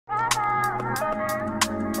Hey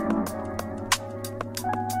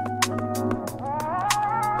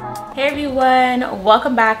everyone,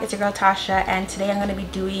 welcome back. It's your girl Tasha, and today I'm going to be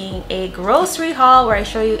doing a grocery haul where I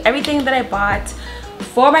show you everything that I bought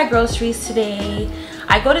for my groceries today.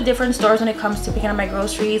 I go to different stores when it comes to picking up my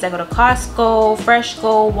groceries. I go to Costco,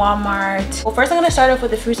 Freshco, Walmart. Well, first I'm going to start off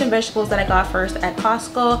with the fruits and vegetables that I got first at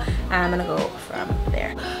Costco, and I'm going to go from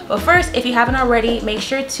there. But first, if you haven't already, make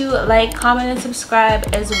sure to like, comment, and subscribe,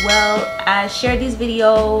 as well as share these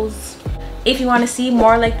videos. If you want to see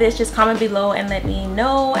more like this, just comment below and let me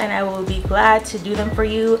know, and I will be glad to do them for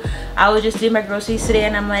you. I was just doing my groceries today,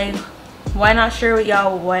 and I'm like, why not share with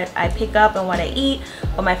y'all what I pick up and what I eat,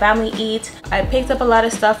 what my family eats. I picked up a lot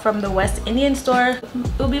of stuff from the West Indian store.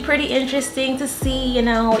 It'll be pretty interesting to see, you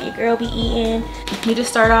know, what your girl be eating. Let me just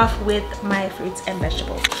start off with my fruits and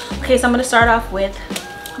vegetables. Okay, so I'm gonna start off with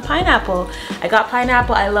pineapple. I got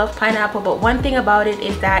pineapple. I love pineapple, but one thing about it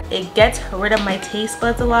is that it gets rid of my taste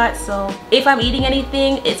buds a lot. So if I'm eating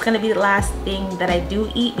anything, it's gonna be the last thing that I do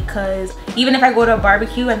eat, because even if I go to a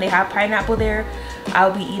barbecue and they have pineapple there,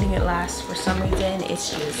 I'll be eating it last for some reason.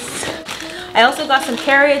 It's just... I also got some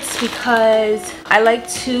carrots because I like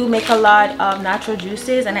to make a lot of natural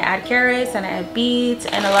juices, and I add carrots and I add beets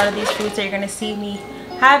and a lot of these fruits that you're gonna see me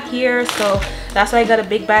have here. So that's why I got a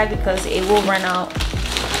big bag, because it will run out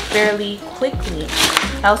fairly quickly.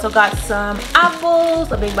 I also got some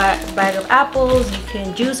apples, a big bag of apples. You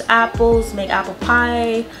can juice apples, make apple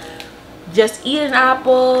pie, just eat an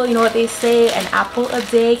apple. You know what they say, an apple a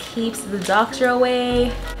day keeps the doctor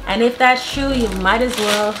away. And if that's true, you might as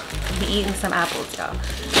well be eating some apples, y'all.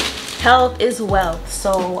 Health is wealth,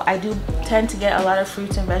 so I do tend to get a lot of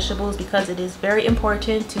fruits and vegetables because it is very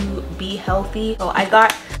important to be healthy. So I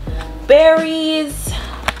got berries.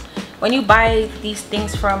 When you buy these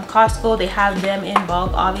things from Costco, they have them in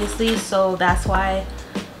bulk, obviously, so that's why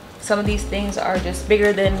some of these things are just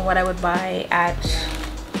bigger than what I would buy at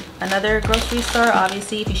another grocery store.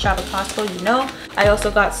 Obviously, if you shop at Costco, you know. I also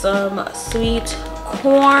got some sweet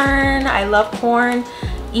corn. I love corn.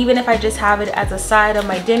 Even if I just have it as a side of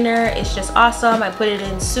my dinner, it's just awesome. I put it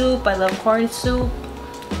in soup. I love corn soup.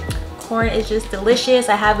 Corn is just delicious.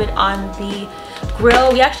 I have it on the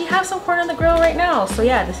grill. We actually have some corn on the grill right now, so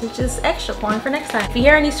yeah, this is just extra corn for next time. If you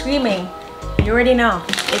hear any screaming, you already know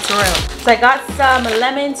it's real. So I got some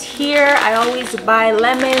lemons here. I always buy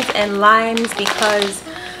lemons and limes because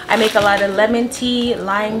I make a lot of lemon tea,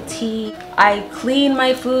 lime tea. I clean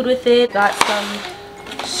my food with it. Got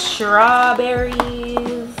some strawberries.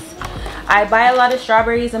 I buy a lot of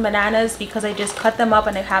strawberries and bananas because I just cut them up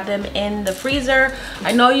and I have them in the freezer.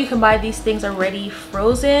 I know you can buy these things already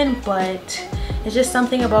frozen, but it's just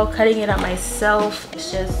something about cutting it up myself. It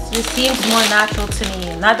just seems more natural to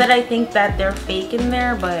me. Not that I think that they're fake in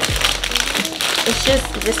there, but it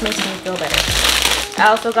just makes me feel better. I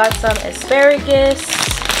also got some asparagus.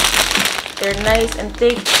 They're nice and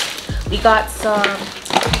thick. We got some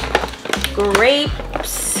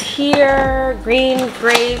grapes here, green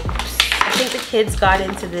grapes. I think the kids got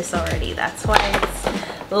into this already. That's why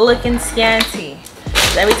it's looking scanty.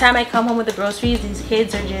 Every time I come home with the groceries, these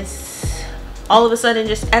kids are just all of a sudden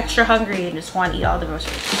just extra hungry and just want to eat all the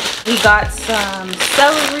groceries. We got some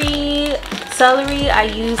celery. Celery I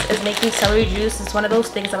use as making celery juice. It's one of those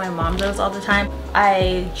things that my mom does all the time.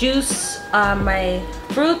 I juice my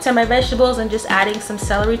fruits and my vegetables and just adding some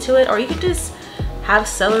celery to it, or you could just have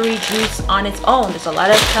celery juice on its own. There's a lot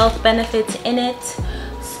of health benefits in it,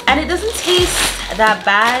 and it doesn't taste that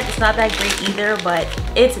bad. It's not that great either, but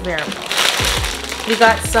it's bearable. We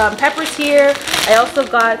got some peppers here. I also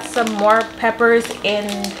got some more peppers in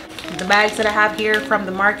the bags that I have here from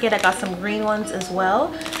the market. I got some green ones as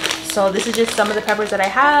well. So this is just some of the peppers that I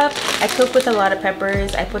have. I cook with a lot of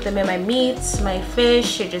peppers. I put them in my meats, my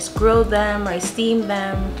fish. I just grill them, or I steam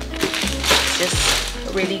them. It's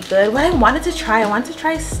just really good. What I wanted to try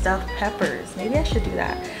stuffed peppers. Maybe I should do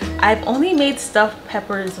that. I've only made stuffed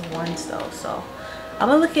peppers once though, so I'm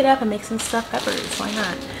gonna look it up and make some stuffed peppers. Why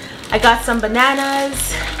not? I got some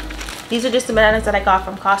bananas. These are just the bananas that I got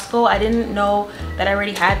from Costco. I didn't know that I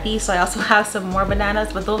already had these, so I also have some more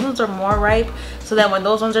bananas, but those ones are more ripe. So then when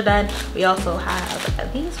those ones are done, we also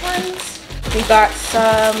have these ones. We got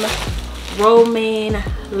some romaine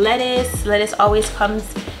lettuce. Lettuce always comes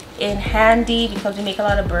in handy because we make a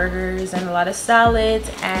lot of burgers and a lot of salads,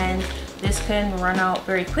 and this can run out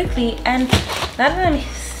very quickly. And now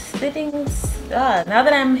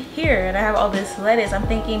that I'm here and I have all this lettuce, I'm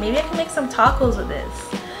thinking maybe I can make some tacos with this.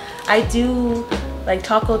 I do like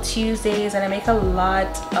Taco Tuesdays, and I make a lot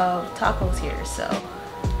of tacos here, so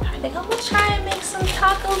I think I'm gonna try and make some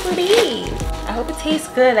tacos with these. I hope it tastes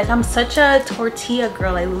good. Like, I'm such a tortilla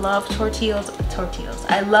girl. I love tortillas.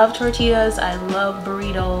 I love tortillas. I love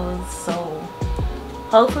burritos. So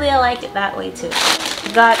hopefully I like it that way too.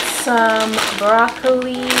 Got some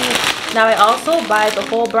broccoli. Now I also buy the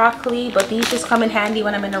whole broccoli, but these just come in handy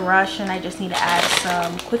when I'm in a rush and I just need to add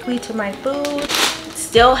some quickly to my food.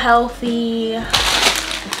 Still healthy.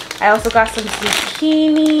 I also got some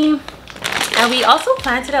zucchini. And we also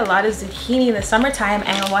planted a lot of zucchini in the summertime,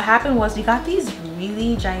 and what happened was we got these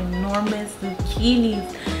really ginormous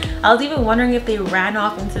zucchinis. I was even wondering if they ran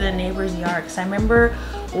off into the neighbor's yard, because I remember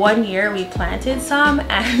one year we planted some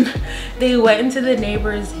and they went into the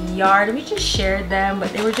neighbor's yard and we just shared them,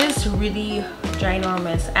 but they were just really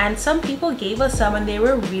ginormous, and some people gave us some and they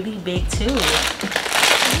were really big too.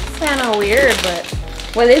 It's kind of weird, but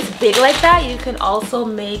when it's big like that, you can also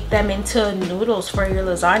make them into noodles for your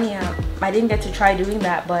lasagna. I didn't get to try doing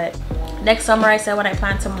that, but next summer I said when I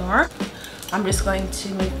plant some more, I'm just going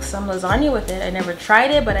to make some lasagna with it. I never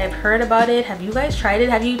tried it, but I've heard about it. Have you guys tried it?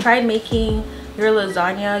 Have you tried making your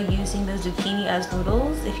lasagna using the zucchini as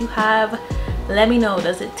noodles? If you have, let me know.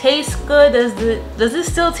 Does it taste good? Does it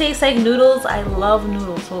still taste like noodles? I love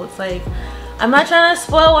noodles, so it's like, I'm not trying to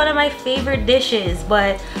spoil one of my favorite dishes,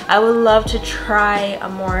 but I would love to try a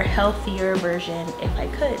more healthier version if I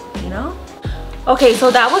could, you know? Okay, so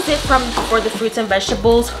that was it for the fruits and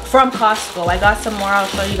vegetables from Costco. I got some more. I'll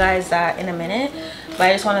show you guys that in a minute, but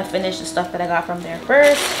I just want to finish the stuff that I got from there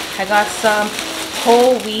first. I got some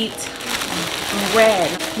whole wheat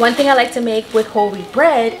bread. One thing I like to make with whole wheat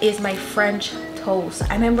bread is my French toast.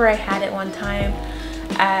 I remember I had it one time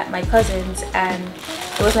at my cousin's, and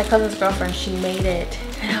it was my cousin's girlfriend. She made it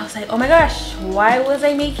and I was like, oh my gosh, why was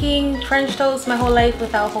I making French toast my whole life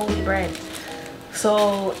without whole wheat bread?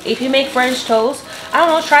 So if you make French toast, I don't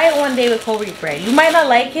know, try it one day with whole wheat bread. You might not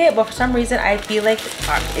like it, but for some reason I feel like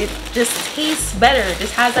it just tastes better. It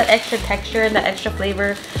just has that extra texture and that extra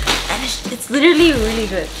flavor, and it's literally really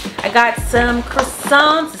good. I got some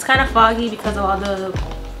croissants. It's kind of foggy because of all the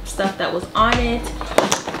stuff that was on it,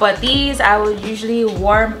 but these I would usually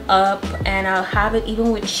warm up and I'll have it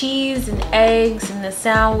even with cheese and eggs in the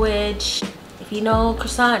sandwich. If you know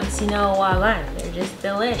croissants, you know wagwan. They're just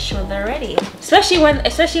delish when they're ready, especially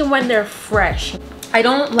when they're fresh. I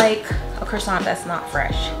don't like a croissant that's not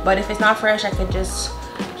fresh, but if it's not fresh, I can just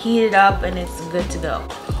heat it up and it's good to go.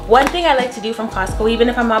 One thing I like to do from Costco, even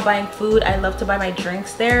if I'm not buying food, I love to buy my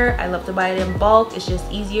drinks there. I love to buy it in bulk. It's just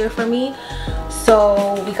easier for me.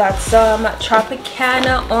 So we got some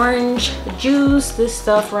Tropicana orange juice. This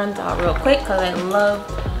stuff runs out real quick because I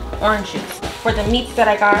love orange juice. For the meats that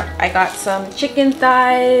I got some chicken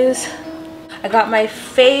thighs. I got my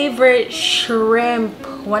favorite shrimp.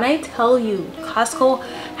 When I tell you, Costco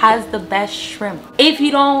has the best shrimp. If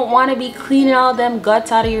you don't want to be cleaning all them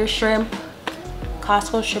guts out of your shrimp,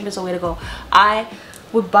 Costco shrimp is the way to go. I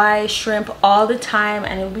would buy shrimp all the time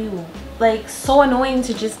and it would be like so annoying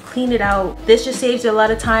to just clean it out. This just saves you a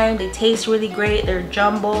lot of time. They taste really great. They're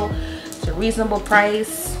jumbo. It's a reasonable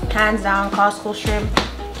price. Hands down, Costco shrimp.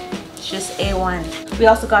 It's just A1. We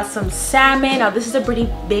also got some salmon. Now this is a pretty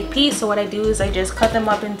big piece, so what I do is I just cut them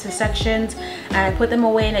up into sections and I put them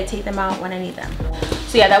away and I take them out when I need them.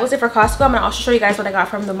 So yeah, that was it for Costco. I'm gonna also show you guys what I got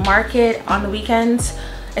from the market on the weekends.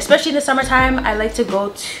 Especially in the summertime, I like to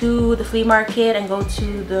go to the flea market and go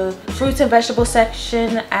to the fruits and vegetable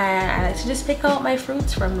section, and I like to just pick out my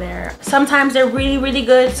fruits from there. Sometimes they're really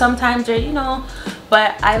good, sometimes they're, you know,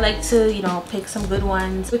 but I like to, you know, pick some good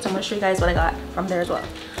ones. So I'm gonna show you guys what I got from there as well.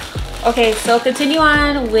 Okay, so continue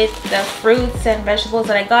on with the fruits and vegetables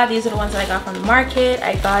that I got. These are the ones that I got from the market.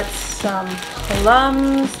 I got some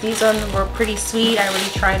plums. These ones were pretty sweet. I already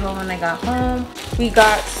tried one when I got home. We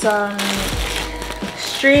got some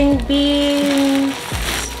string beans.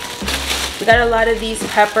 We got a lot of these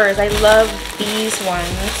peppers. I love these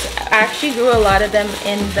ones. I actually grew a lot of them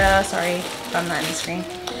in the, sorry if I'm not in the screen.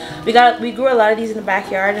 We grew a lot of these in the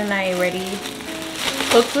backyard and I already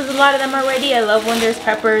cooked with a lot of them already. I love when there's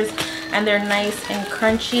peppers and they're nice and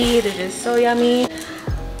crunchy. They're just so yummy.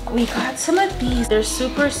 We got some of these. They're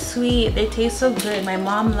super sweet. They taste so good. My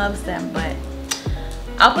mom loves them, but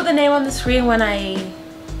I'll put the name on the screen when I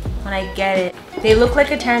get it. They look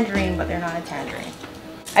like a tangerine, but they're not a tangerine.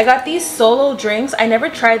 I got these solo drinks. I never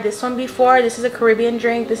tried this one before. This is a Caribbean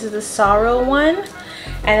drink. This is the sorrel one.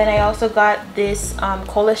 And then I also got this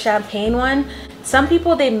cola champagne one. Some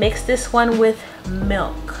people, they mix this one with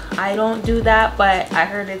milk. I don't do that, but I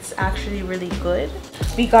heard it's actually really good.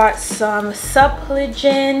 We got some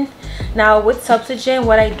Suppligin. Now with Suppligin,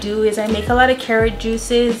 what I do is I make a lot of carrot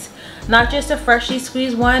juices. not just a freshly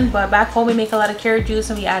squeezed one, but back home we make a lot of carrot juice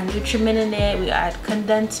and we add nutriment in it. We add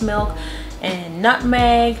condensed milk and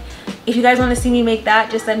nutmeg. If you guys want to see me make that,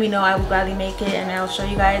 just let me know. I will gladly make it and I'll show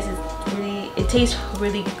you guys. It tastes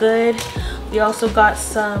really good. We also got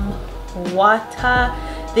some water.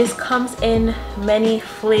 This comes in many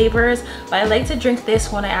flavors, but I like to drink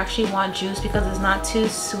this when I actually want juice because it's not too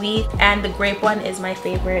sweet, and the grape one is my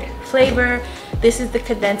favorite flavor. This is the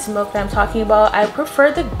condensed milk that I'm talking about. I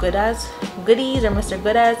prefer the Goodies or Mr.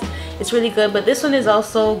 Goodaz. It's really good, but this one is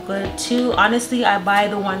also good too. Honestly, I buy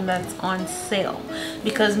the one that's on sale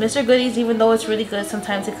because Mr. Goodies, even though it's really good,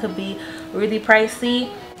 sometimes it could be really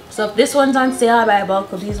pricey. So if this one's on sale, I buy a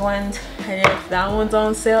bulk of these ones, and if that one's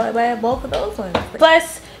on sale, I buy a bulk of those ones.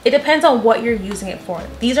 Plus, it depends on what you're using it for.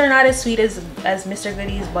 These are not as sweet as Mr.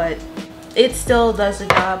 Goodies, but it still does the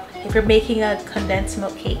job. If you're making a condensed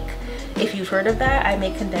milk cake, if you've heard of that, I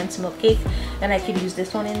make condensed milk cake, and I could use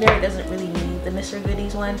this one in there. It doesn't really need the Mr.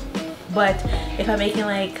 Goodies one. But if I'm making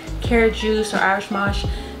like carrot juice or Irish mosh,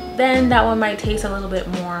 then that one might taste a little bit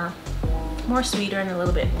more sweeter and a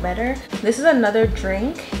little bit better. This is another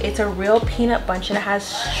drink. It's a real peanut bunch and it has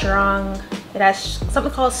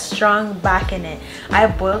something called strong back in it. I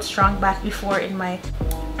have boiled strong back before in my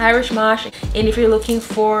Irish mosh, and if you're looking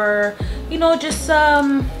for, you know, just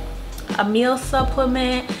a meal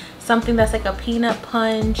supplement, something that's like a peanut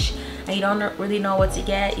punch, and you don't really know what to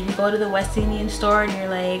get, if you go to the West Indian store and you're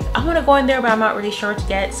like, I want to go in there but I'm not really sure what to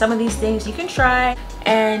get, some of these things you can try,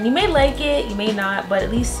 and you may like it, you may not, but at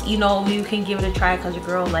least you know you can give it a try because your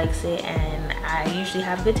girl likes it, and I usually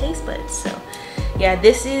have good taste buds. So yeah,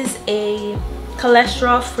 this is a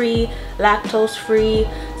cholesterol free, lactose free,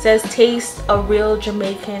 says taste a real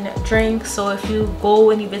Jamaican drink. So if you go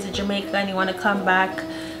and you visit Jamaica and you want to come back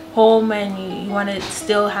home and you want to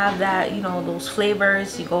still have that, you know, those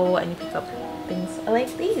flavors, you go and you pick up things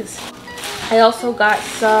like these. I also got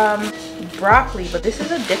some broccoli, but this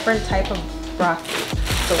is a different type of broccoli.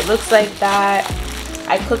 So it looks like that.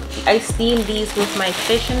 I steamed these with my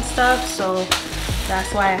fish and stuff, so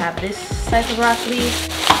that's why I have this type of broccoli.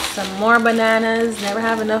 Some more bananas. Never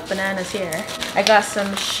have enough bananas here. I got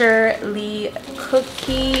some Shirley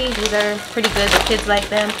cookies. These are pretty good. The kids like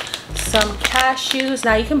them. Some cashews.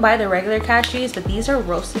 Now you can buy the regular cashews, but these are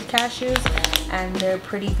roasted cashews and they're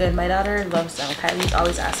pretty good. My daughter loves them. Kylie's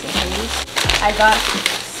always asking for these. I got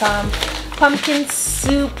some pumpkin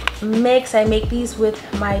soup mix. I make these with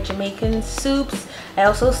my Jamaican soups. I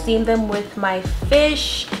also steam them with my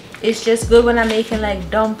fish. It's just good when I'm making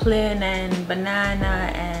like dumpling and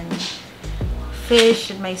banana and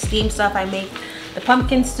fish and my steamed stuff. I make the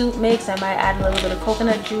pumpkin soup mix. I might add a little bit of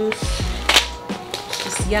coconut juice. It's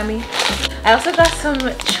just yummy. I also got some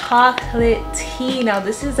chocolate tea. Now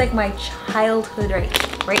this is like my childhood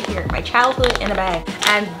right here. My childhood in a bag.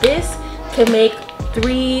 And this can make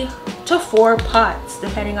 3 to 4 pots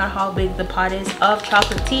depending on how big the pot is of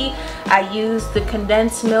chocolate tea. I use the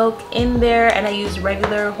condensed milk in there and I use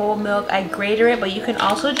regular whole milk. I grater it, but you can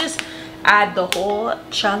also just add the whole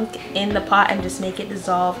chunk in the pot and just make it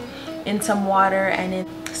dissolve in some water and in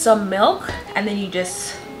some milk, and then you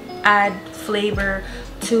just add flavor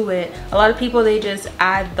to it. A lot of people, they just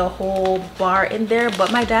add the whole bar in there,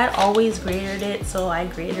 but my dad always grated it, so I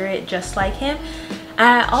grater it just like him.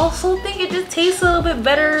 I also think it just tastes a little bit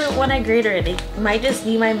better when I grater it. It might just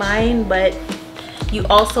be my mind, but you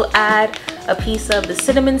also add a piece of the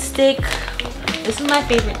cinnamon stick. This is my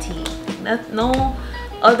favorite tea. No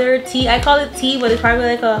other tea. I call it tea, but it's probably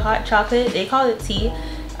like a hot chocolate. They call it tea.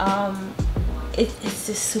 It's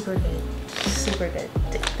just super good. Super good.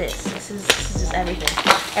 This is just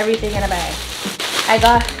everything in a bag. I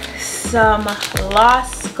got some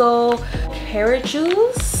Costco carrot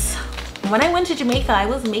juice. When I went to Jamaica, I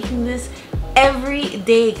was making this every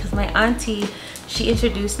day because my auntie, she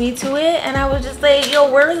introduced me to it, and I was just like, yo,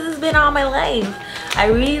 where has this been all my life? I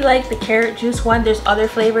really like the carrot juice one. There's other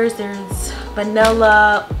flavors. There's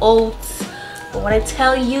vanilla, oats, but when I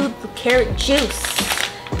tell you the carrot juice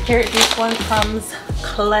one comes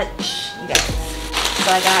clutch, you guys.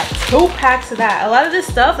 So I got 2 packs of that. A lot of this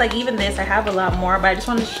stuff, like even this, I have a lot more, but I just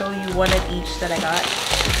wanted to show you one of each that I got.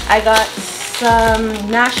 I got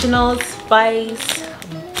some National Spice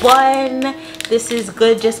bun. This is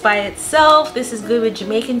good just by itself. This is good with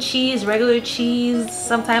Jamaican cheese, regular cheese.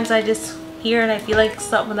 Sometimes I just hear and I feel like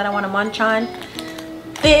something that I want to munch on.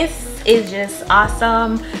 This is just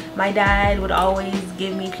awesome. My dad would always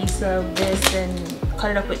give me a piece of this and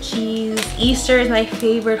cut it up with cheese. Easter is my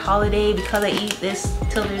favorite holiday because I eat this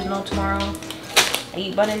till there's no tomorrow. I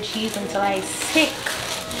eat butter and cheese until I'm sick.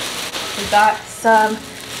 We got some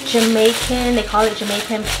Jamaican, they call it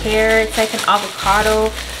Jamaican pear. It's like an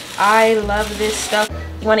avocado. I love this stuff.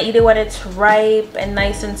 You want to eat it when it's ripe and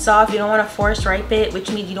nice and soft. You don't want to force ripe it,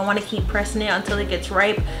 which means you don't want to keep pressing it until it gets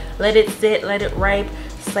ripe. Let it sit, let it ripe.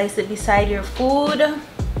 Slice it beside your food.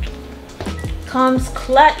 Comes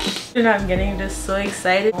clutch. And I'm getting just so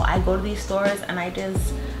excited. I go to these stores and I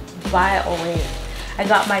just buy away. I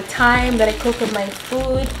got my thyme that I cook with my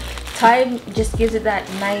food. Thyme just gives it that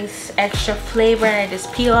nice extra flavor, and I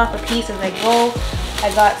just peel off a piece as I go.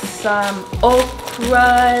 I got some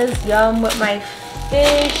okras, yum with my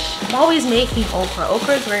fish. I'm always making okra.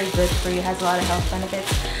 Okra is very good for you, it has a lot of health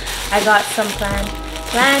benefits. I got some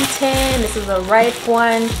plantain. This is a ripe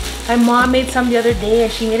one. My mom made some the other day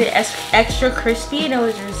and she made it extra crispy, and it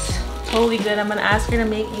was just totally good. I'm gonna ask her to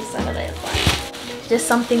make me some of that one. Just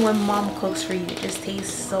something when mom cooks for you, it just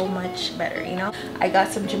tastes so much better, you know. I got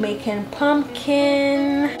some Jamaican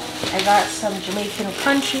pumpkin. I got some Jamaican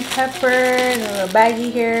country pepper in a little baggie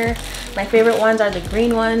here. My favorite ones are the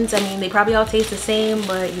green ones. I mean, they probably all taste the same,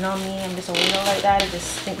 but you know me, I'm just a weirdo like that. I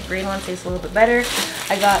just think the green ones taste a little bit better.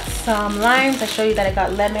 I got some limes. I showed you that I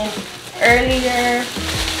got lemon earlier.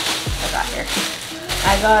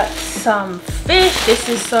 I got some fish. This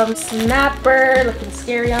is some snapper, looking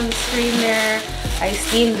scary on the screen there. I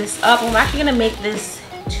steamed this up. I'm actually gonna make this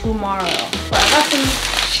tomorrow. So I got some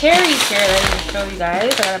cherries here that I'm gonna show you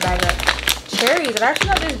guys. I got a bag of cherries. I actually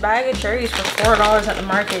got this bag of cherries for $4 at the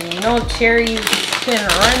market. You know, cherries can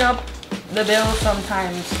run up the bill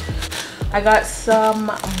sometimes. I got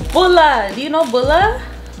some bulla. Do you know bulla?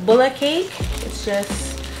 Bulla cake. It's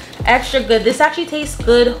just extra good. This actually tastes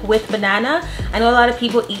good with banana. I know a lot of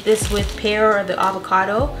people eat this with pear or the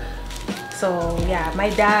avocado. So yeah, my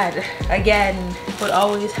dad again would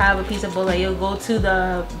always have a piece of bulla. He'll go to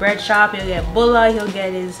the bread shop, he'll get bulla, he'll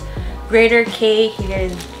get his grater cake, he'll get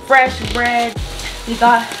his fresh bread. We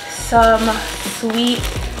got some sweet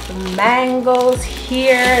mangoes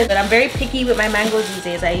here, but I'm very picky with my mangoes these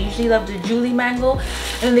days. I usually love the Julie mango,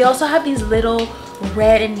 and they also have these little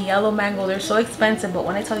red and yellow mango. They're so expensive, but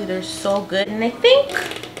when I tell you, they're so good. And I think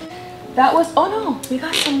that was, oh no, we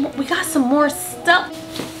got some more stuff.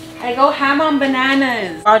 I go ham on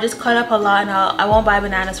bananas. I'll just cut up a lot, and I won't buy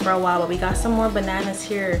bananas for a while, but we got some more bananas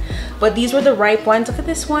here. But these were the ripe ones. Look at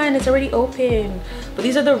this one, it's already open. But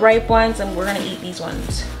these are the ripe ones, and we're gonna eat these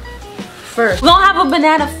ones first. We're gonna have a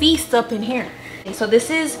banana feast up in here. So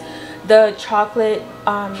this is the chocolate,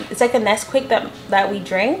 it's like a Nesquik that we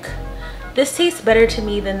drink. This tastes better to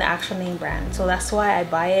me than the actual name brand, so that's why I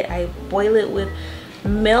buy it. I boil it with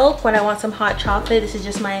milk when I want some hot chocolate. This is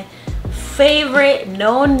just my favorite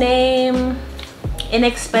no name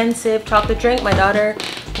inexpensive chocolate drink. My daughter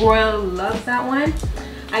Royal loves that one.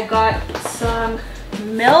 I got some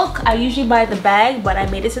milk. I usually buy the bag, but I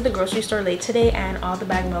made it to the grocery store late today and all the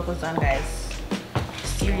bag milk was done, guys.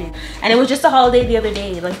 Serious. And it was just a holiday the other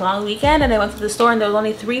day, like long weekend, and I went to the store and there was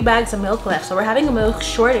only 3 bags of milk left, so we're having a milk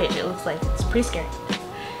shortage. It looks like it's pretty scary.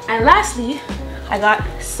 And lastly, I got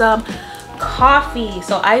some coffee.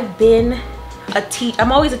 So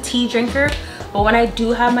I'm always a tea drinker, but when I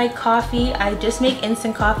do have my coffee, I just make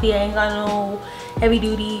instant coffee. I ain't got no heavy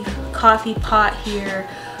duty coffee pot here,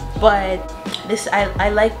 but this I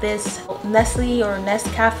like this Nestle or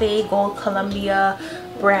Nescafe Gold Columbia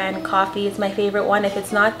brand coffee. It's my favorite one. If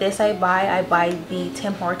it's not this I buy the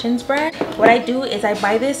Tim Hortons brand. What I do is I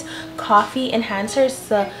buy this coffee enhancer. It's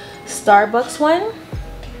the Starbucks one.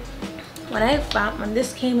 When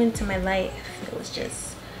this came into my life, it was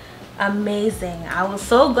just amazing. I was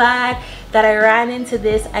so glad that I ran into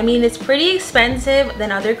this. I mean, it's pretty expensive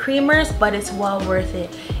than other creamers, but it's well worth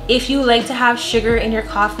it. If you like to have sugar in your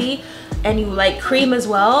coffee and you like cream as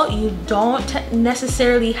well, you don't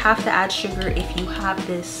necessarily have to add sugar if you have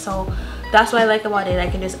this. So that's what I like about it. I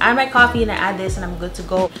can just add my coffee and I add this and I'm good to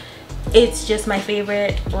go. It's just my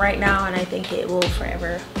favorite right now, and I think it will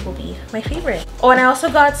forever be my favorite. Oh, and I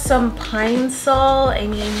also got some pine sol. I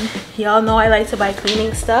mean, y'all know I like to buy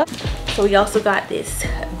cleaning stuff, so we also got this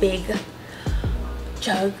big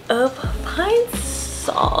jug of pine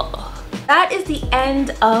sol. That is the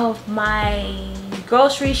end of my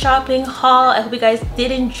grocery shopping haul. I hope you guys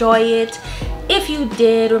did enjoy it. If you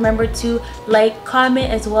did, remember to like, comment,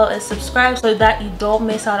 as well as subscribe so that you don't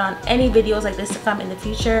miss out on any videos like this to come in the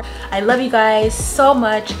future. I love you guys so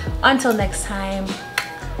much. Until next time,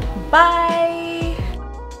 bye.